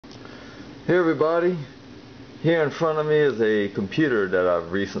Hey everybody, here in front of me is a computer that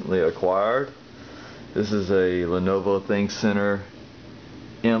I've recently acquired. This is a Lenovo ThinkCentre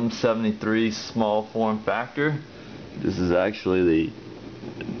M73 small form factor. This is actually the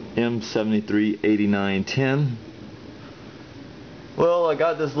M73-8910. Well, I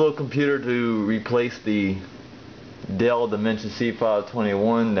got this little computer to replace the Dell Dimension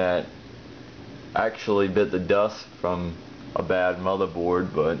C521 that actually bit the dust from a bad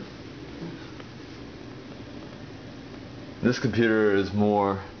motherboard, but this computer is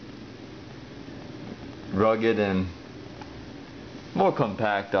more rugged and more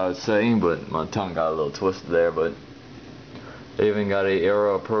compact, I would say, but my tongue got a little twisted there. But they even got a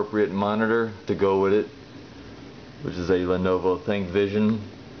era appropriate monitor to go with it, which is a Lenovo ThinkVision.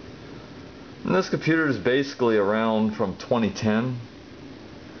 And this computer is basically around from 2010,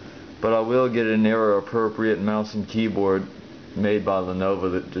 but I will get an era appropriate mouse and keyboard made by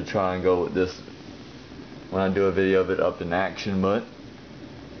Lenovo to try and go with this when I do a video of it up in action. But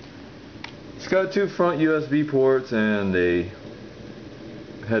it's got two front USB ports and a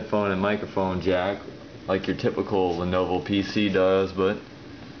headphone and microphone jack like your typical Lenovo PC does, but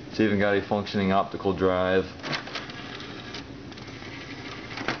it's even got a functioning optical drive.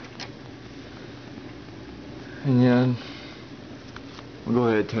 And yeah, we'll go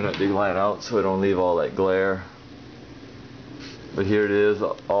ahead and turn that big light out so it don't leave all that glare. But here it is,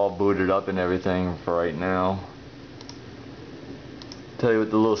 all booted up and everything for right now. Tell you what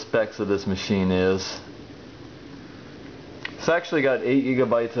the little specs of this machine is. It's actually got 8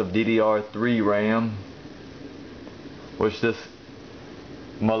 GB of DDR3 RAM, which this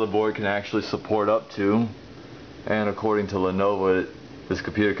motherboard can actually support up to. And according to Lenovo, this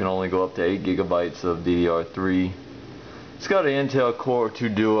computer can only go up to 8 GB of DDR3. It's got an Intel Core 2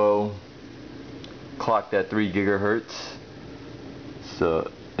 Duo, clocked at 3 GHz.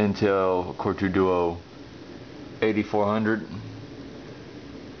 Intel Core 2 Duo 8400.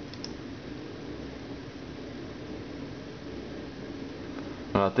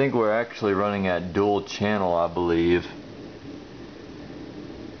 And I think we're actually running at dual channel, I believe,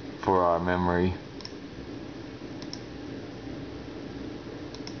 for our memory.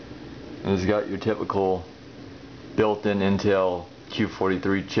 And it's got your typical built-in Intel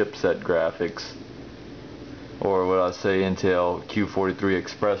Q43 chipset graphics, or what I say, Intel Q43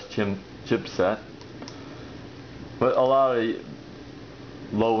 Express chipset. But a lot of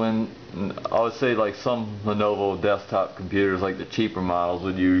low-end, I would say, like some Lenovo desktop computers, like the cheaper models,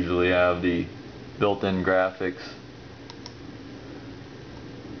 would usually have the built-in graphics.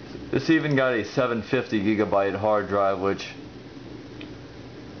 It's even got a 750 GB hard drive, which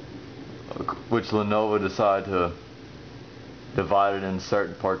Lenovo decided to divide it in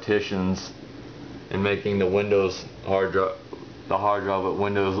certain partitions, and making the Windows hard drive,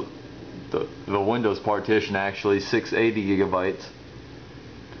 the Windows partition actually 680 GB.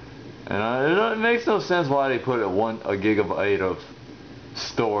 And it makes no sense why they put a gigabyte of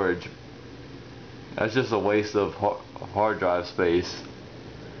storage. That's just a waste of hard drive space.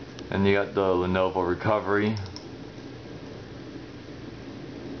 And you got the Lenovo recovery.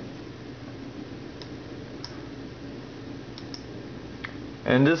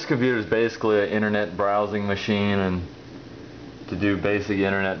 And this computer is basically an internet browsing machine, and to do basic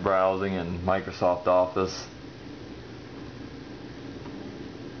internet browsing and Microsoft Office.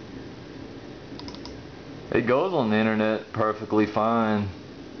 It goes on the internet perfectly fine,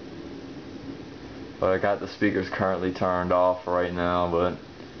 but I got the speakers currently turned off right now. But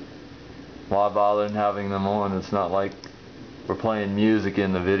why bother having them on? It's not like we're playing music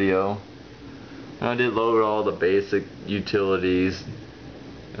in the video. And I did load all the basic utilities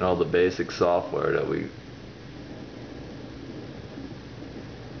and all the basic software that we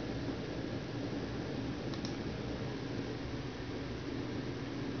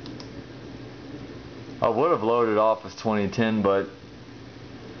I would have loaded Office 2010, but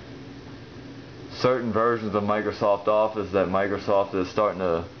certain versions of Microsoft Office that Microsoft is starting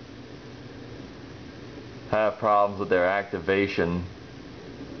to have problems with their activation,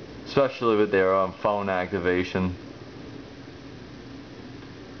 especially with their phone activation.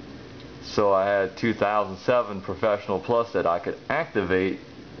 So I had 2007 Professional Plus that I could activate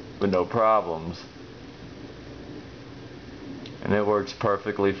with no problems, and it works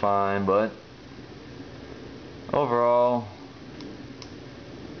perfectly fine. But overall,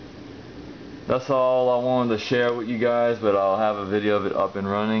 that's all I wanted to share with you guys, but I'll have a video of it up and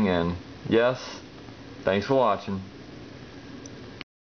running. And yes, thanks for watching.